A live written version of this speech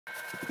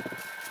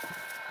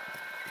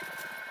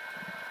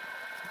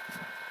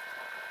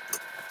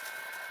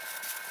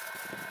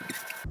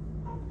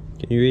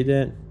Can you read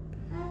that?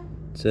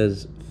 It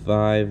says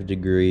 5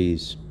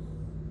 degrees.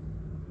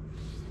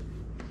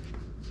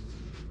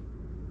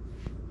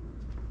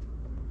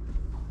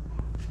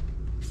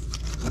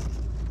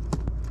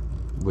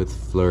 With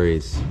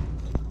flurries.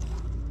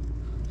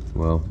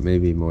 Well,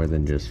 maybe more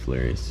than just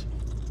flurries.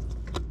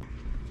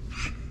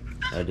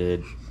 I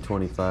did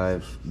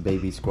 25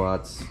 baby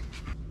squats.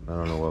 I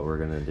don't know what we're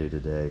gonna do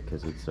today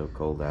because it's so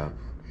cold out,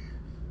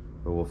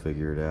 but we'll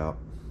figure it out.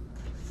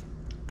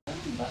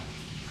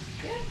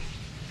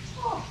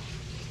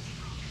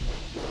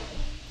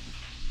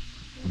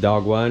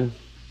 Dog 1,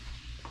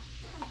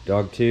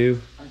 dog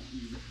 2.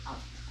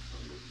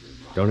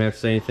 Don't have to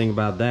say anything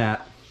about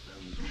that.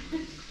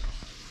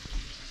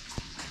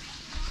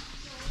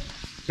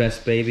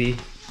 Best baby.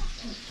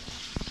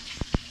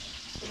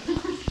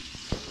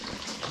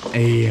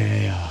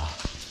 Yeah.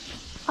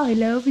 I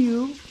love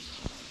you.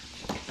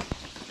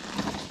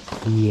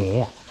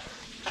 Yeah.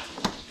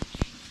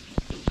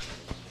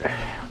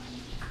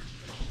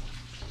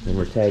 And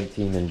we're tag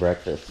teaming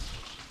breakfast.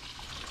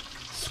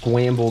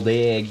 Scrambled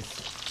eggs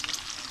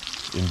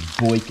and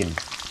bacon.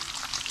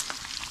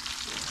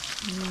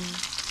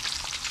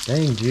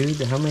 Dang,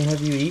 Jude, how many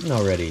have you eaten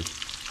already?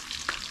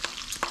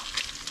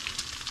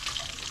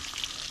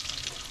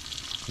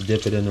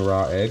 Dip it in the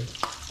raw egg.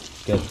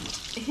 Good.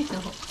 Ew.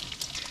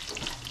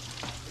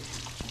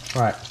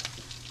 Alright.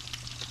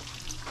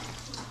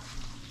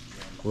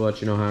 We'll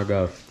let you know how it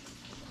goes.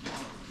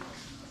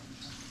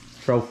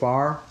 So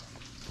far,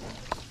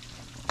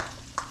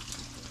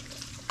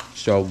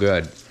 so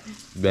good.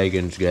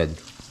 Bacon's good.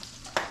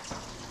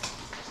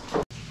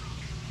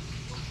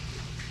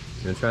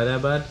 You gonna try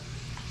that, bud?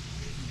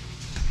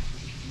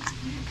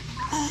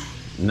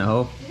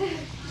 No.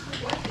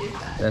 What is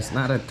that? That's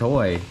not a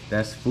toy.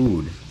 That's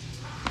food.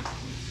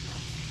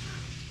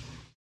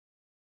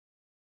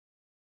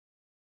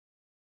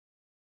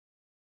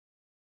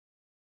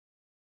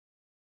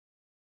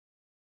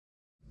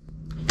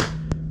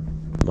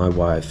 My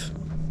wife,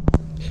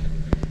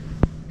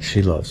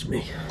 she loves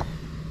me.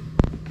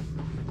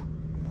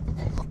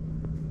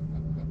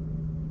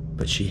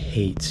 But she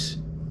hates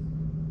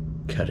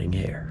cutting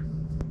hair.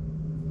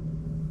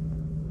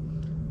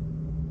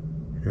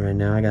 And right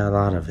now I got a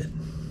lot of it.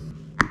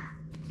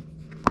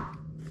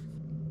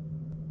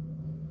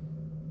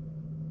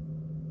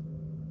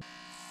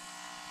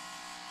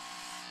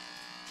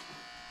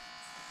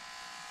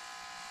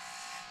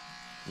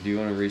 Do you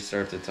want to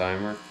restart the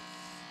timer?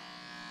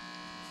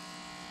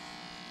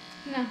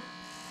 No.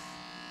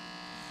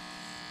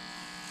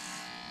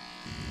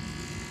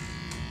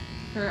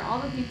 For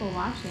all the people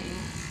watching,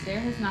 there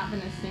has not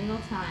been a single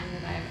time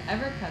that I have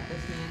ever cut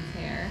this man's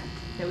hair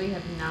that we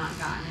have not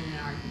gotten in an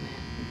argument,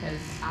 because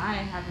I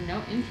have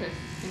no interest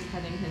in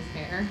cutting his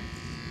hair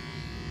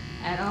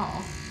at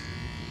all.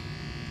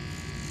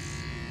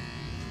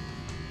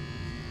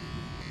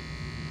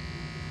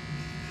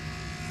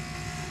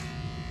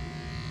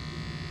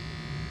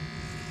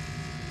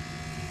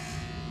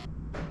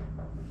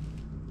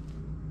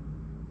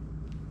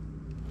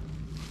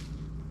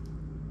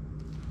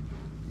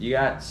 You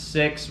got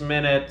 6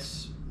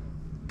 minutes.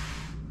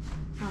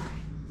 Alright.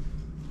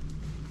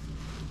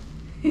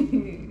 Do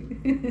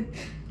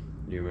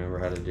you remember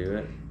how to do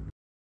it?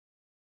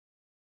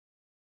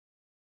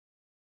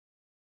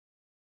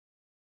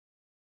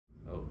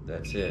 Oh,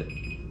 that's it.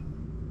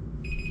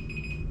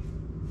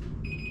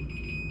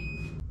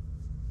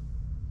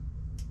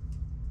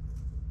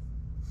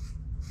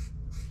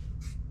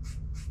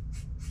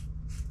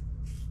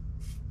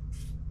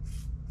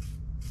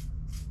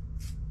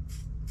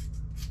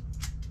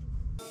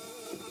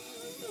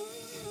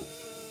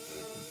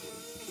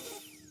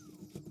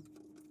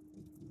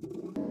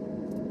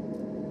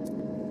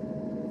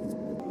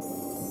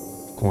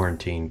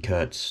 Quarantine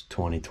Cuts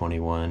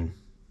 2021,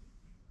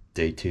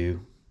 Day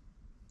 2,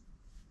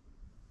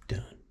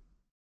 done.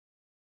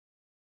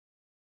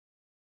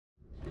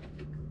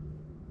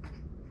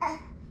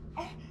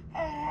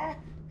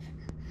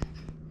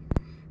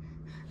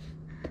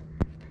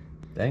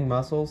 Dang,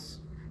 Muscles.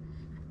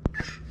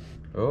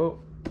 Oh,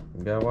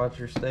 you gotta watch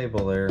your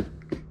stable there.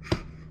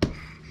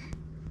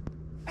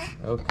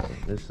 Okay,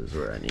 this is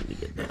where I need to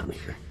get down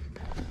here.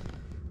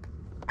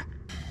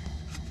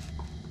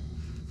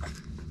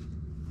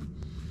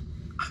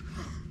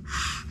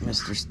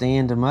 Mr.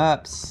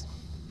 Stand-em-ups.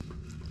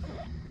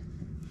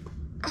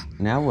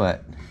 Now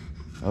what?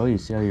 Oh, you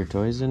see all your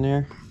toys in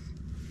there?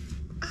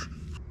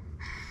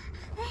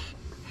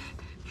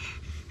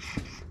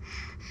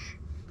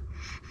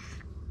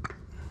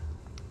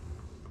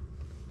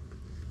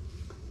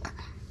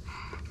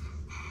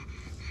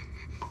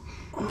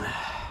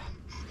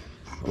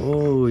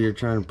 Oh, you're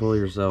trying to pull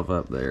yourself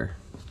up there.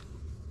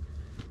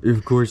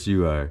 Of course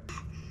you are.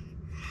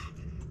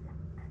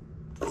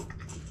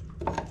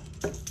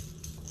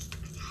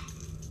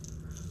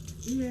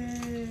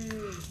 Yay!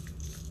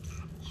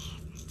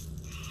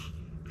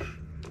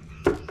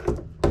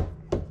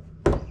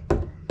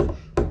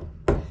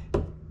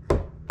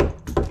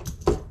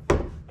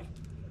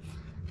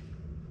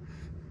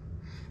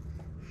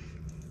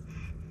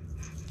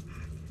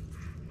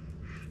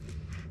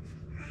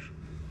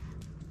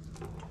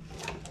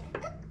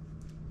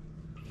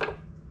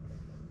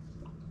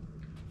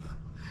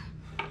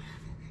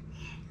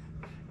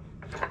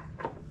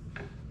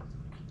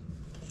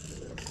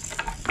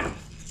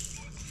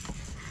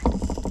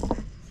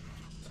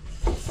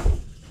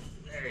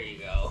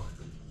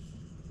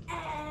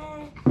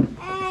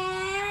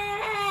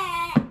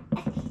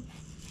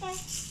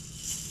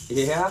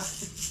 Yeah?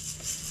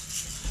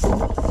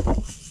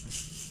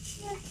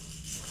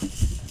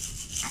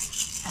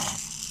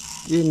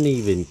 Didn't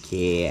even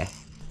care.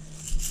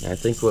 I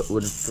think what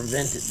would have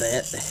prevented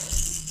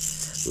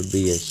that would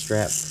be a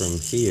strap from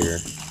here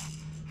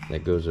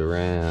that goes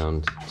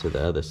around to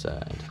the other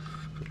side,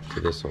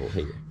 to this hole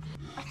here.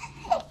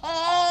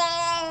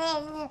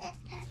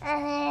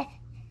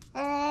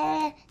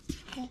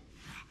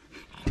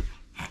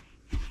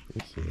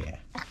 Yeah.